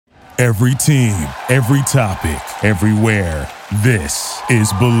Every team, every topic, everywhere. This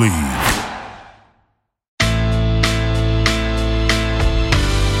is Believe.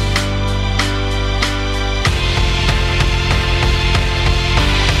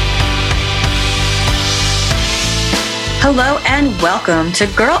 Hello and welcome to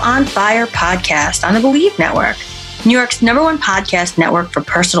Girl on Fire podcast on the Believe Network, New York's #1 podcast network for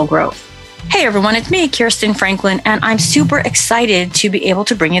personal growth. Hey everyone, it's me, Kirsten Franklin, and I'm super excited to be able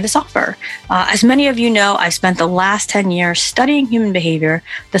to bring you this offer. As many of you know, I spent the last 10 years studying human behavior,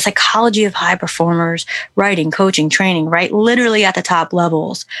 the psychology of high performers, writing, coaching, training, right? Literally at the top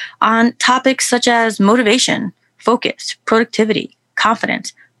levels on topics such as motivation, focus, productivity,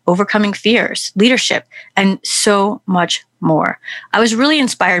 confidence, overcoming fears, leadership, and so much more. I was really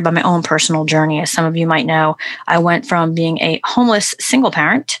inspired by my own personal journey. As some of you might know, I went from being a homeless single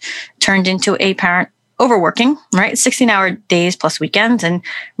parent, turned into a parent overworking, right? 16-hour days plus weekends, and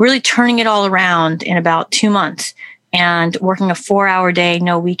really turning it all around in about 2 months and working a 4-hour day,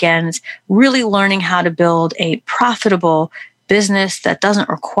 no weekends, really learning how to build a profitable business that doesn't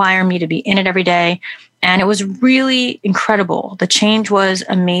require me to be in it every day. And it was really incredible. The change was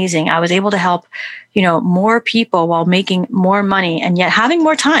amazing. I was able to help, more people while making more money and yet having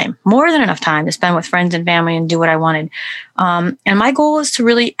more time, more than enough time to spend with friends and family and do what I wanted. And my goal is to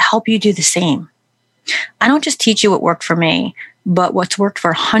really help you do the same. I don't just teach you what worked for me, but what's worked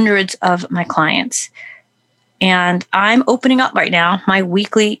for hundreds of my clients. And I'm opening up right now my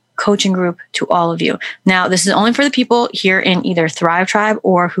weekly coaching group to all of you. Now, this is only for the people here in either Thrive Tribe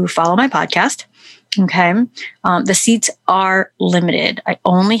or who follow my podcast. Okay. The seats are limited. I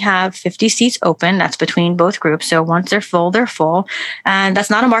only have 50 seats open. That's between both groups. So once they're full, they're full. And that's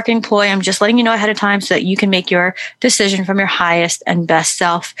not a marketing ploy. I'm just letting you know ahead of time so that you can make your decision from your highest and best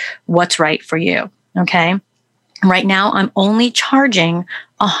self, what's right for you. Okay. Right now, I'm only charging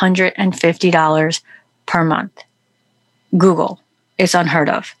 $150 per month. Google. It's unheard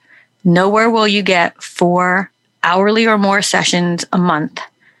of. Nowhere will you get 4 hourly or more sessions a month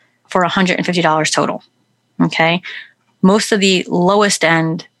for $150 total. Okay. Most of the lowest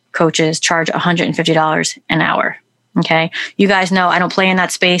end coaches charge $150 an hour. Okay. You guys know I don't play in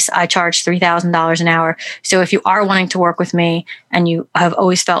that space. I charge $3,000 an hour. So if you are wanting to work with me and you have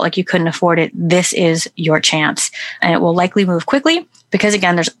always felt like you couldn't afford it, this is your chance. And it will likely move quickly because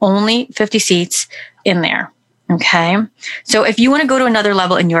again, there's only 50 seats in there. Okay. So if you want to go to another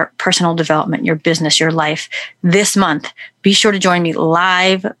level in your personal development, your business, your life this month, be sure to join me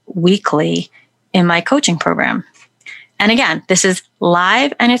live weekly in my coaching program. And again, this is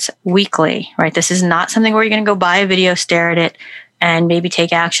live and it's weekly, right? This is not something where you're going to go buy a video, stare at it, and maybe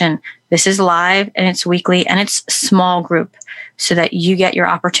take action. This is live and it's weekly and it's small group so that you get your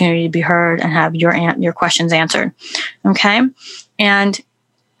opportunity to be heard and have your questions answered. Okay. And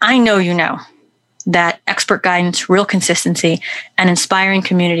I know you know that expert guidance, real consistency, and inspiring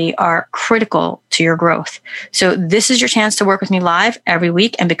community are critical to your growth. So this is your chance to work with me live every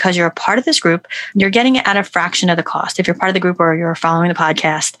week. And because you're a part of this group, you're getting it at a fraction of the cost if you're part of the group or you're following the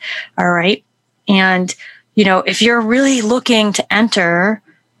podcast. All right. And, if you're really looking to enter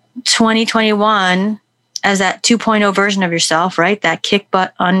 2021 as that 2.0 version of yourself, right? That kick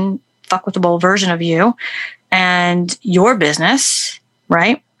butt, unfuckwithable version of you and your business,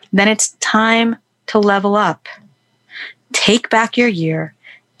 right? Then it's time to level up. Take back your year,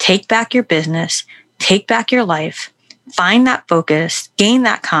 take back your business, take back your life, find that focus, gain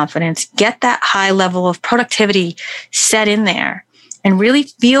that confidence, get that high level of productivity set in there, and really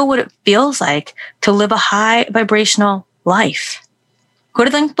feel what it feels like to live a high vibrational life. Go to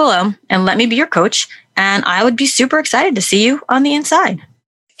the link below and let me be your coach, and I would be super excited to see you on the inside.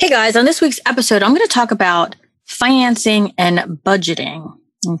 Hey guys, on this week's episode, I'm going to talk about financing and budgeting.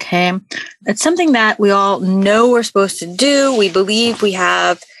 Okay. It's something that we all know we're supposed to do. We believe we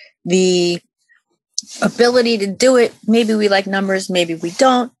have the ability to do it. Maybe we like numbers, maybe we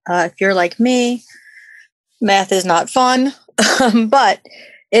don't. If you're like me, math is not fun, but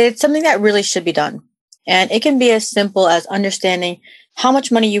it's something that really should be done. And it can be as simple as understanding how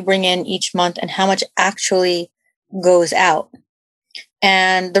much money you bring in each month and how much actually goes out.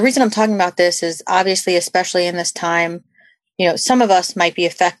 And the reason I'm talking about this is obviously, especially in this time, some of us might be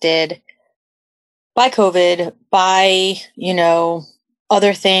affected by COVID, by,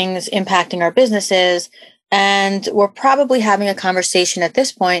 other things impacting our businesses. And we're probably having a conversation at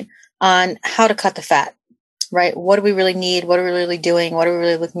this point on how to cut the fat, right? What do we really need? What are we really doing? What are we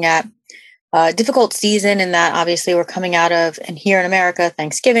really looking at? Difficult season in that obviously we're coming out of, and here in America,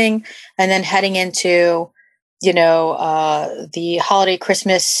 Thanksgiving, and then heading into, the holiday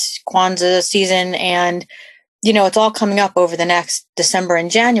Christmas Kwanzaa season. And it's all coming up over the next December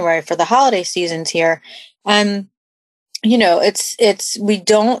and January for the holiday seasons here. And, we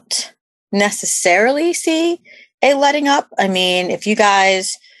don't necessarily see a letting up. I mean, if you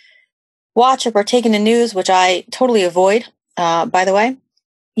guys watch or partake in the news, which I totally avoid, by the way,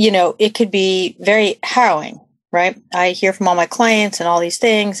 it could be very harrowing, right? I hear from all my clients and all these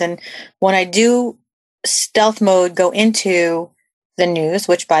things. And when I do stealth mode go into the news,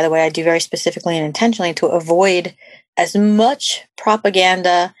 which, by the way, I do very specifically and intentionally to avoid as much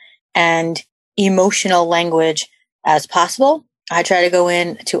propaganda and emotional language as possible, I try to go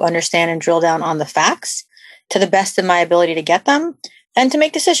in to understand and drill down on the facts to the best of my ability to get them and to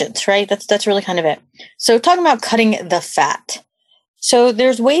make decisions, right? That's really kind of it. So talking about cutting the fat. So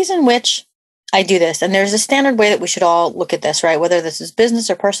there's ways in which I do this, and there's a standard way that we should all look at this, right? Whether this is business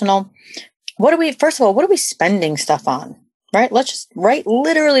or personal. First of all, what are we spending stuff on, right? Let's just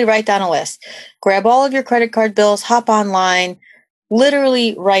literally write down a list. Grab all of your credit card bills, hop online,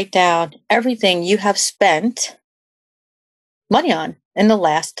 literally write down everything you have spent money on in the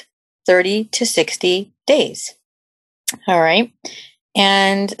last 30 to 60 days. All right.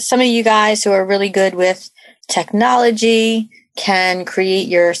 And some of you guys who are really good with technology can create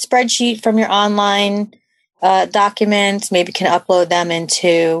your spreadsheet from your online documents, maybe can upload them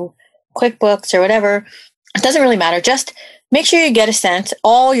into QuickBooks or whatever. It doesn't really matter. Just make sure you get a sense,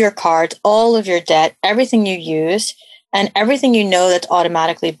 all your cards, all of your debt, everything you use, and everything that's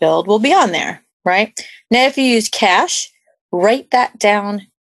automatically billed will be on there, right? Now, if you use cash, write that down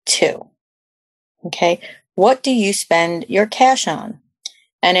too. Okay. What do you spend your cash on?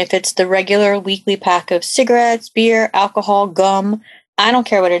 And if it's the regular weekly pack of cigarettes, beer, alcohol, gum, I don't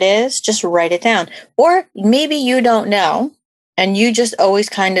care what it is, just write it down. Or maybe you don't know, and you just always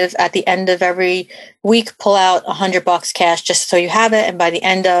kind of at the end of every week pull out $100 cash just so you have it. And by the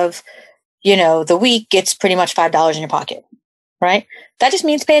end of, the week, it's pretty much $5 in your pocket, right? That just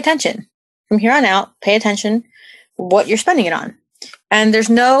means pay attention. From here on out, pay attention what you're spending it on. And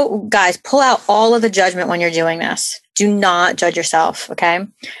guys, pull out all of the judgment when you're doing this. Do not judge yourself, okay?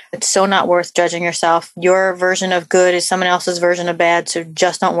 It's so not worth judging yourself. Your version of good is someone else's version of bad, so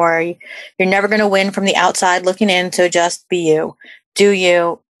just don't worry. You're never going to win from the outside looking in, so just be you. Do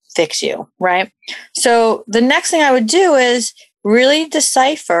you, fix you, right? So the next thing I would do is really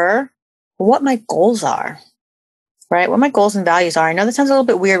decipher what my goals are. Right? What my goals and values are. I know that sounds a little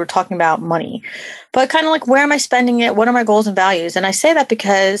bit weird. We're talking about money, but kind of like, where am I spending it? What are my goals and values? And I say that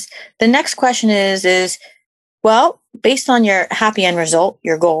because the next question is, well, based on your happy end result,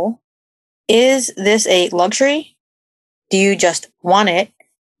 your goal, is this a luxury? Do you just want it,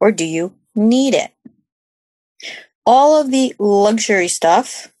 or do you need it? All of the luxury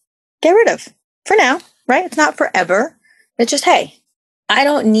stuff, get rid of for now, right? It's not forever. It's just, hey, I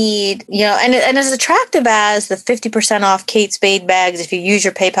don't need, and as attractive as the 50% off Kate Spade bags, if you use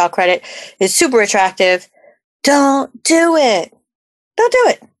your PayPal credit, is super attractive. Don't do it. Don't do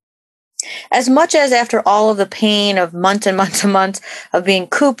it. As much as after all of the pain of months and months and months of being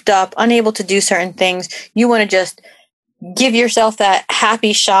cooped up, unable to do certain things, you want to just give yourself that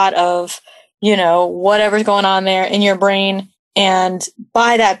happy shot of, whatever's going on there in your brain and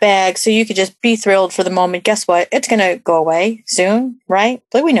buy that bag so you could just be thrilled for the moment. Guess what? It's going to go away soon, right?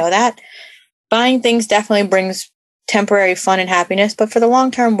 Like, we know that. Buying things definitely brings temporary fun and happiness, but for the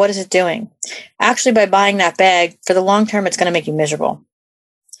long term, what is it doing? Actually, by buying that bag, for the long term, it's going to make you miserable.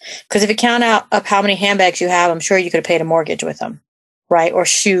 Because if you count out up how many handbags you have, I'm sure you could have paid a mortgage with them, right? Or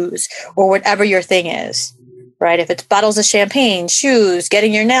shoes, or whatever your thing is, right? If it's bottles of champagne, shoes,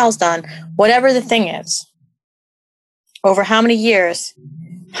 getting your nails done, whatever the thing is. Over how many years?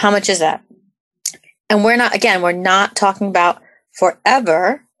 How much is that? And we're not talking about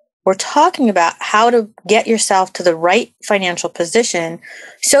forever. We're talking about how to get yourself to the right financial position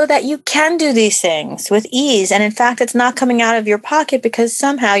so that you can do these things with ease. And in fact, it's not coming out of your pocket because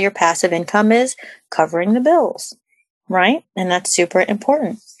somehow your passive income is covering the bills, right? And that's super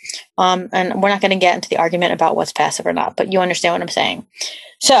important. And we're not going to get into the argument about what's passive or not, but you understand what I'm saying.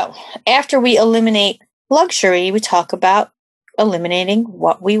 So after we eliminate luxury, we talk about eliminating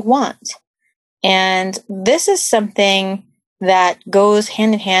what we want. And this is something that goes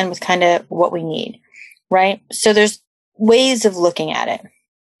hand in hand with kind of what we need, right? So there's ways of looking at it.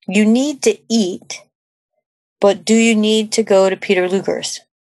 You need to eat, but do you need to go to Peter Luger's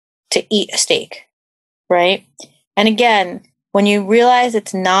to eat a steak, right? And again, when you realize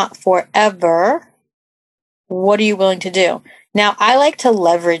it's not forever, what are you willing to do? Now, I like to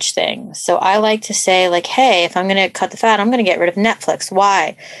leverage things. So I like to say, like, hey, if I'm going to cut the fat, I'm going to get rid of Netflix.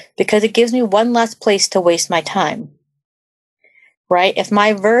 Why? Because it gives me one less place to waste my time. right? If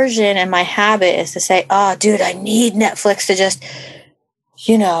my version and my habit is to say, oh, dude, I need Netflix to just,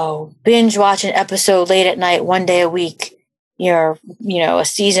 binge watch an episode late at night, one day a week, a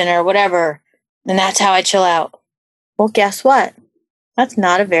season or whatever, and that's how I chill out. Well, guess what? That's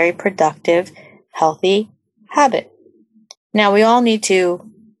not a very productive, healthy habit. Now, we all need to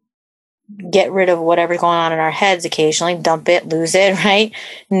get rid of whatever's going on in our heads occasionally, dump it, lose it, right?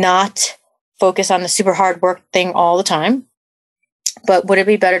 Not focus on the super hard work thing all the time. But would it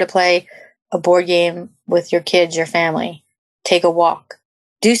be better to play a board game with your kids, your family, take a walk,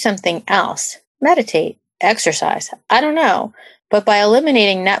 do something else, meditate, exercise? I don't know. But by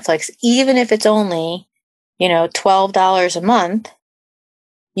eliminating Netflix, even if it's only, $12 a month,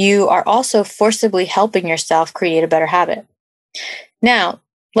 you are also forcibly helping yourself create a better habit. Now,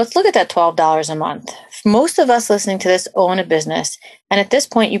 let's look at that $12 a month. Most of us listening to this own a business, and at this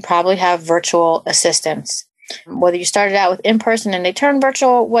point, you probably have virtual assistants. Whether you started out with in-person and they turn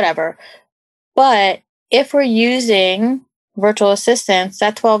virtual, whatever. But if we're using virtual assistants,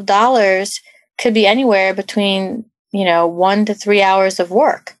 that $12 could be anywhere between, 1 to 3 hours of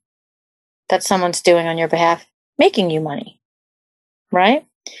work that someone's doing on your behalf, making you money, right?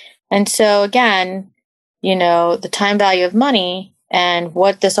 And so again, the time value of money and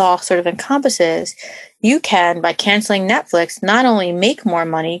what this all sort of encompasses, you can, by canceling Netflix, not only make more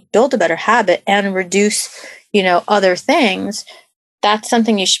money, build a better habit, and reduce, other things. That's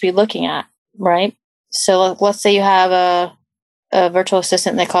something you should be looking at, right? So let's say you have a virtual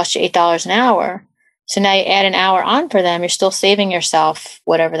assistant that costs you $8 an hour. So now you add an hour on for them, you're still saving yourself,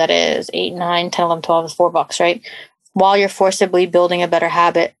 whatever that is, 8, 9, 10, 11, 12 is $4, right? While you're forcibly building a better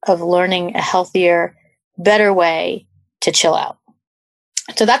habit of learning a healthier, better way to chill out.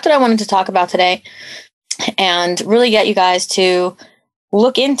 So that's what I wanted to talk about today and really get you guys to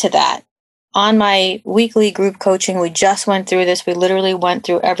look into that. On my weekly group coaching, we just went through this. We literally went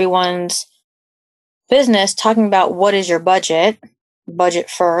through everyone's business talking about what is your budget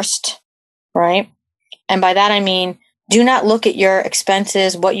first, right? And by that, I mean, do not look at your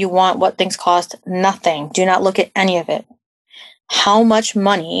expenses, what you want, what things cost, nothing. Do not look at any of it. How much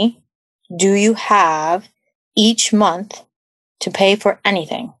money do you have each month to pay for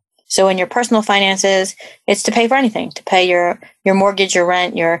anything? So in your personal finances, it's to pay for anything, to pay your mortgage, your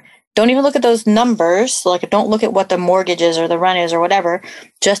rent, don't even look at those numbers. Like, don't look at what the mortgage is or the rent is or whatever.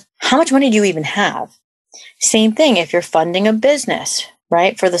 Just how much money do you even have? Same thing if you're funding a business,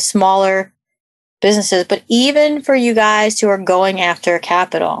 right? For the smaller businesses, but even for you guys who are going after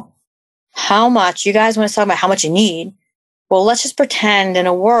capital, how much you guys want to talk about how much you need? Well, let's just pretend in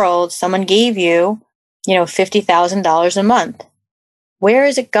a world someone gave you, $50,000 a month. Where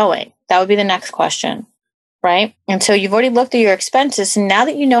is it going? That would be the next question, right? And so you've already looked at your expenses. And now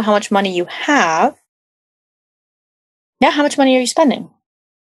that you know how much money you have, now how much money are you spending?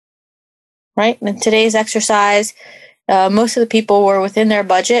 Right? In today's exercise, most of the people were within their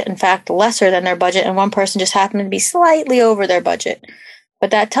budget, in fact, lesser than their budget, and one person just happened to be slightly over their budget.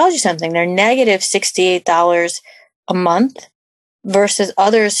 But that tells you something. They're negative $68 a month versus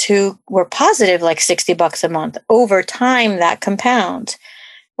others who were positive like $60 a month. Over time, that compounds.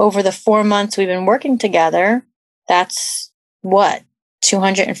 Over the 4 months we've been working together, that's what?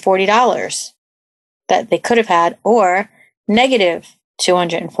 $240 that they could have had, or negative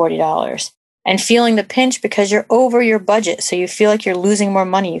 $240. And feeling the pinch because you're over your budget. So you feel like you're losing more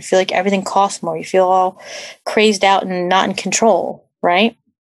money. You feel like everything costs more. You feel all crazed out and not in control, right?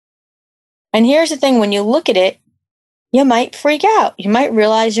 And here's the thing, when you look at it, you might freak out. You might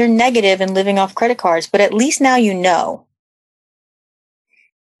realize you're negative and living off credit cards, but at least now you know.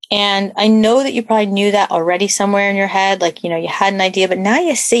 And I know that you probably knew that already somewhere in your head, like, you had an idea, but now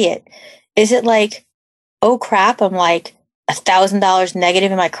you see it. Is it like, oh crap, I'm like $1,000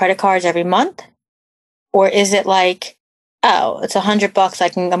 negative in my credit cards every month? Or is it like, oh, it's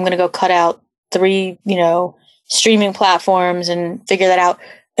 $100. I'm going to go cut out 3, streaming platforms and figure that out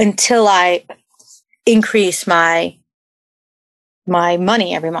until I increase my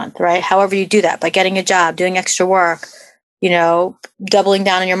money every month, right? However you do that, by getting a job, doing extra work, doubling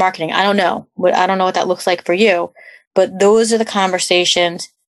down on your marketing. I don't know what that looks like for you, but those are the conversations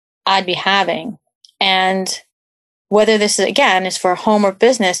I'd be having. And whether this is for home or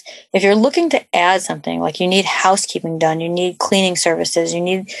business, if you're looking to add something, like you need housekeeping done, you need cleaning services, you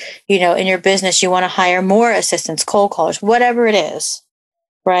need, in your business, you want to hire more assistants, cold callers, whatever it is,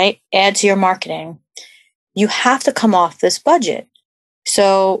 right? Add to your marketing. You have to come off this budget.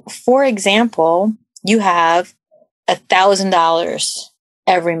 So, for example, you have $1,000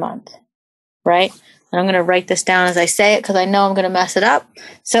 every month, right? And I'm going to write this down as I say it because I know I'm going to mess it up.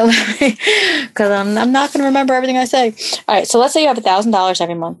 So, because I'm not going to remember everything I say. All right. So let's say you have $1,000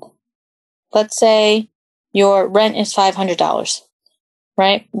 every month. Let's say your rent is $500,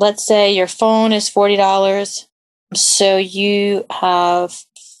 right? Let's say your phone is $40. So you have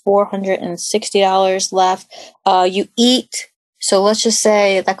 $460 left. You eat. So let's just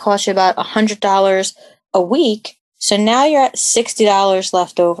say that costs you about $100 a week. So now you're at $60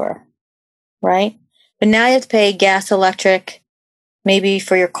 left over, right? But now you have to pay gas, electric, maybe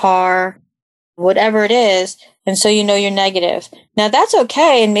for your car, whatever it is. And so you know you're negative. Now that's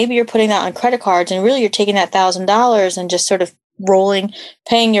okay. And maybe you're putting that on credit cards and really you're taking that $1,000 and just sort of rolling,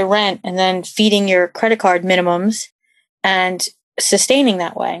 paying your rent and then feeding your credit card minimums and sustaining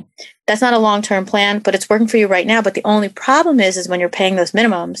that way. That's not a long-term plan, but it's working for you right now. But the only problem is when you're paying those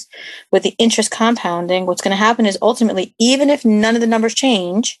minimums with the interest compounding, what's going to happen is ultimately, even if none of the numbers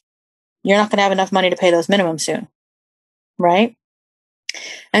change, you're not going to have enough money to pay those minimums soon. Right?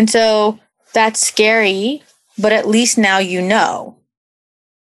 And so that's scary, but at least now you know.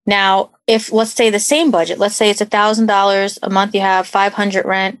 Now, if let's say the same budget, let's say it's $1,000 a month, you have $500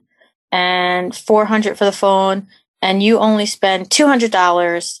 rent and $400 for the phone, and you only spend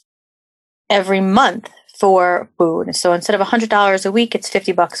 $200 every month for food. So instead of $100 a week, it's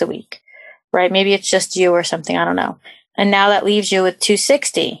 $50 a week, right? Maybe it's just you or something. I don't know. And now that leaves you with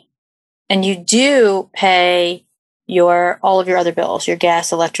 $260, and you do pay all of your other bills, your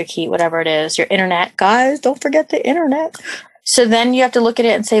gas, electric, heat, whatever it is, your internet. Guys, don't forget the internet. So then you have to look at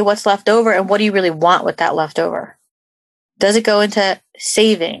it and say what's left over and what do you really want with that leftover? Does it go into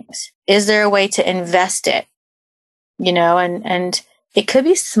savings? Is there a way to invest it? And it could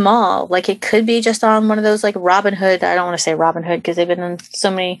be small. Like it could be just on one of those like Robinhood. I don't want to say Robinhood because they've been in so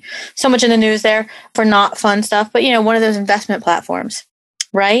much in the news there for not fun stuff. But one of those investment platforms,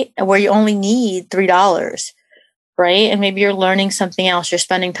 right? Where you only need $3, right? And maybe you're learning something else. You're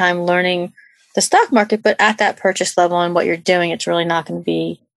spending time learning the stock market, but at that purchase level and what you're doing, it's really not going to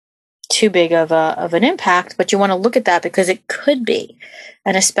be too big of an impact. But you want to look at that because it could be.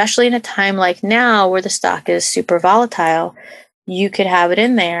 And especially in a time like now where the stock is super volatile, you could have it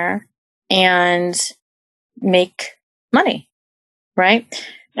in there and make money, right?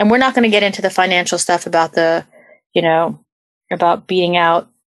 And we're not going to get into the financial stuff about about beating out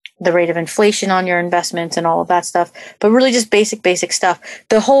the rate of inflation on your investments and all of that stuff, but really just basic stuff.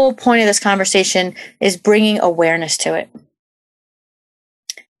 The whole point of this conversation is bringing awareness to it,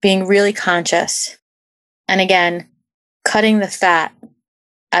 being really conscious. And again, cutting the fat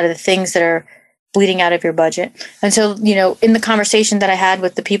out of the things that are bleeding out of your budget. And so, in the conversation that I had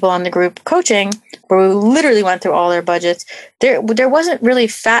with the people on the group coaching, where we literally went through all their budgets, there wasn't really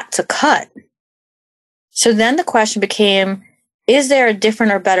fat to cut. So then the question became, is there a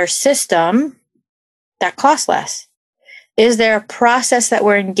different or better system that costs less? Is there a process that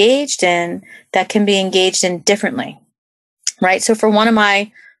we're engaged in that can be engaged in differently? Right? So for one of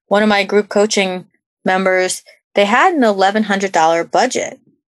my group coaching members, they had an $1,100 budget.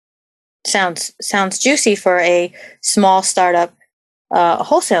 Sounds juicy for a small startup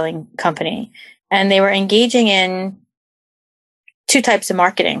wholesaling company. And they were engaging in 2 types of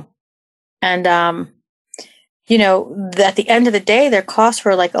marketing. And at the end of the day, their costs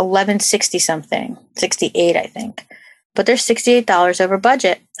were like $1,160 something, 68, I think. But they're $68 over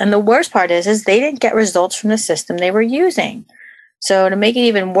budget. And the worst part is they didn't get results from the system they were using. So to make it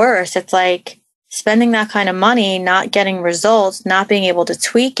even worse, it's like spending that kind of money, not getting results, not being able to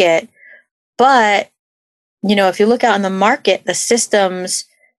tweak it. But, if you look out in the market, the systems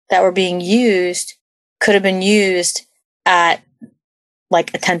that were being used could have been used at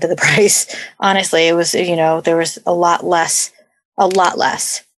like a tenth of the price. Honestly, it was, there was a lot less.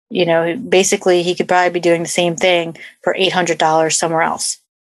 Basically he could probably be doing the same thing for $800 somewhere else.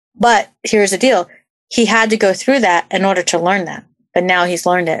 But here's the deal. He had to go through that in order to learn that. But now he's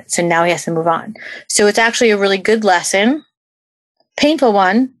learned it. So now he has to move on. So it's actually a really good lesson, painful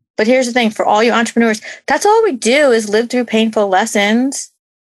one. But here's the thing, for all you entrepreneurs, that's all we do is live through painful lessons.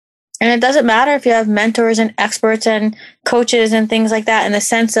 And it doesn't matter if you have mentors and experts and coaches and things like that, in the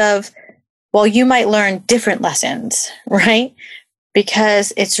sense of, well, you might learn different lessons, right?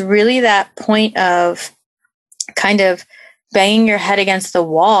 Because it's really that point of kind of banging your head against the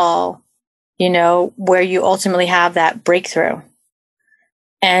wall, where you ultimately have that breakthrough.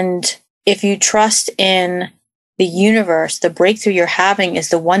 And if you trust in the universe, the breakthrough you're having is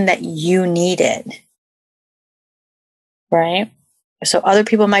the one that you needed, right? So other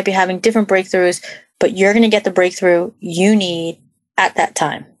people might be having different breakthroughs, but you're going to get the breakthrough you need at that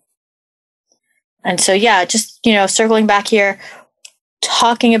time. And so, just, circling back here,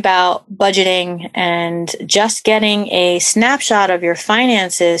 talking about budgeting and just getting a snapshot of your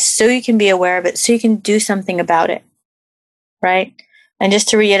finances so you can be aware of it, so you can do something about it, right? And just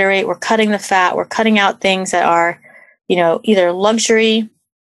to reiterate, we're cutting the fat. We're cutting out things that are, either luxury,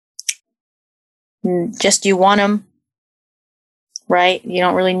 just you want them, right? You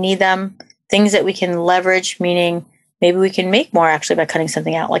don't really need them. Things that we can leverage, meaning maybe we can make more actually by cutting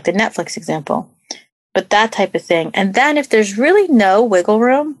something out, like the Netflix example. But that type of thing. And then if there's really no wiggle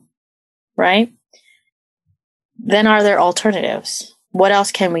room, right, then are there alternatives? What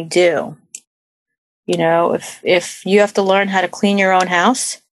else can we do? If you have to learn how to clean your own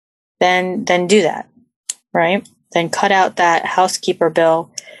house, then do that, right? Then cut out that housekeeper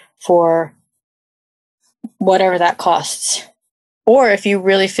bill for whatever that costs. Or if you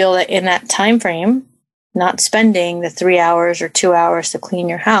really feel that in that time frame, not spending the 3 hours or 2 hours to clean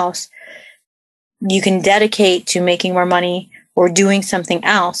your house, you can dedicate to making more money or doing something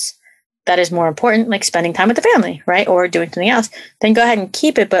else that is more important, like spending time with the family, right? Or doing something else, then go ahead and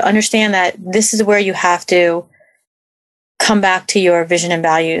keep it. But understand that this is where you have to come back to your vision and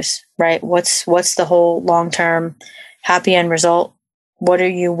values, right? What's the whole long-term happy end result? What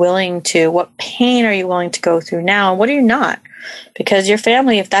pain are you willing to go through now? And what are you not? Because your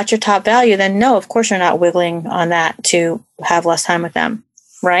family, if that's your top value, then no, of course you're not wiggling on that to have less time with them.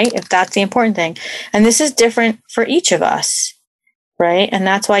 Right? If that's the important thing. And this is different for each of us, right? And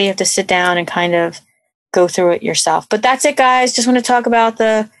that's why you have to sit down and kind of go through it yourself. But that's it, guys. Just want to talk about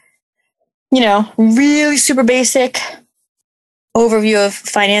the, really super basic overview of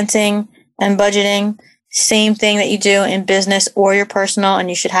financing and budgeting. Same thing that you do in business or your personal, and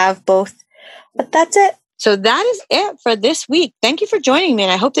you should have both. But that's it. So that is it for this week. Thank you for joining me,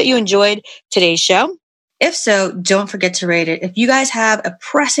 and I hope that you enjoyed today's show. If so, don't forget to rate it. If you guys have a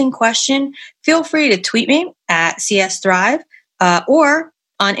pressing question, feel free to tweet me at CSThrive or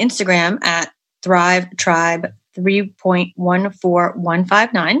on Instagram at ThriveTribe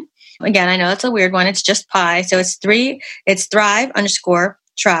 3.14159. Again, I know that's a weird one. It's just pi. So it's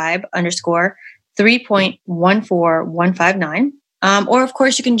Thrive_Tribe_3.14159. Or of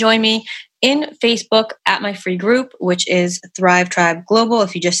course, you can join me in Facebook at my free group, which is Thrive Tribe Global.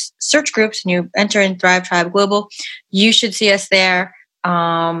 If you just search groups and you enter in Thrive Tribe Global, you should see us there,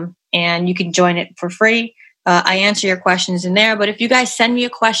 and you can join it for free. I answer your questions in there, but if you guys send me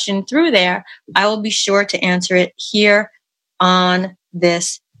a question through there, I will be sure to answer it here on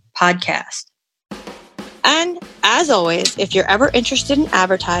this podcast. And as always, if you're ever interested in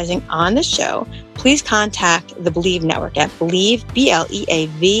advertising on the show, please contact the Believe Network at Believe,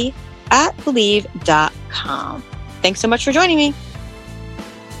 BLEAV, at Believe.com. Thanks so much for joining me.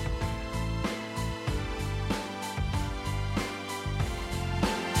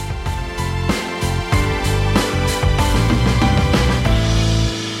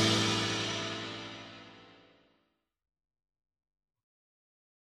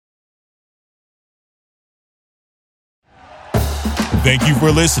 Thank you for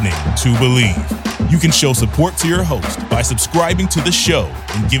listening to Believe. You can show support to your host by subscribing to the show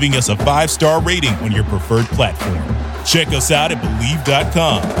and giving us a 5-star rating on your preferred platform. Check us out at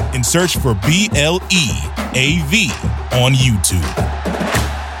Believe.com and search for BLEAV on YouTube.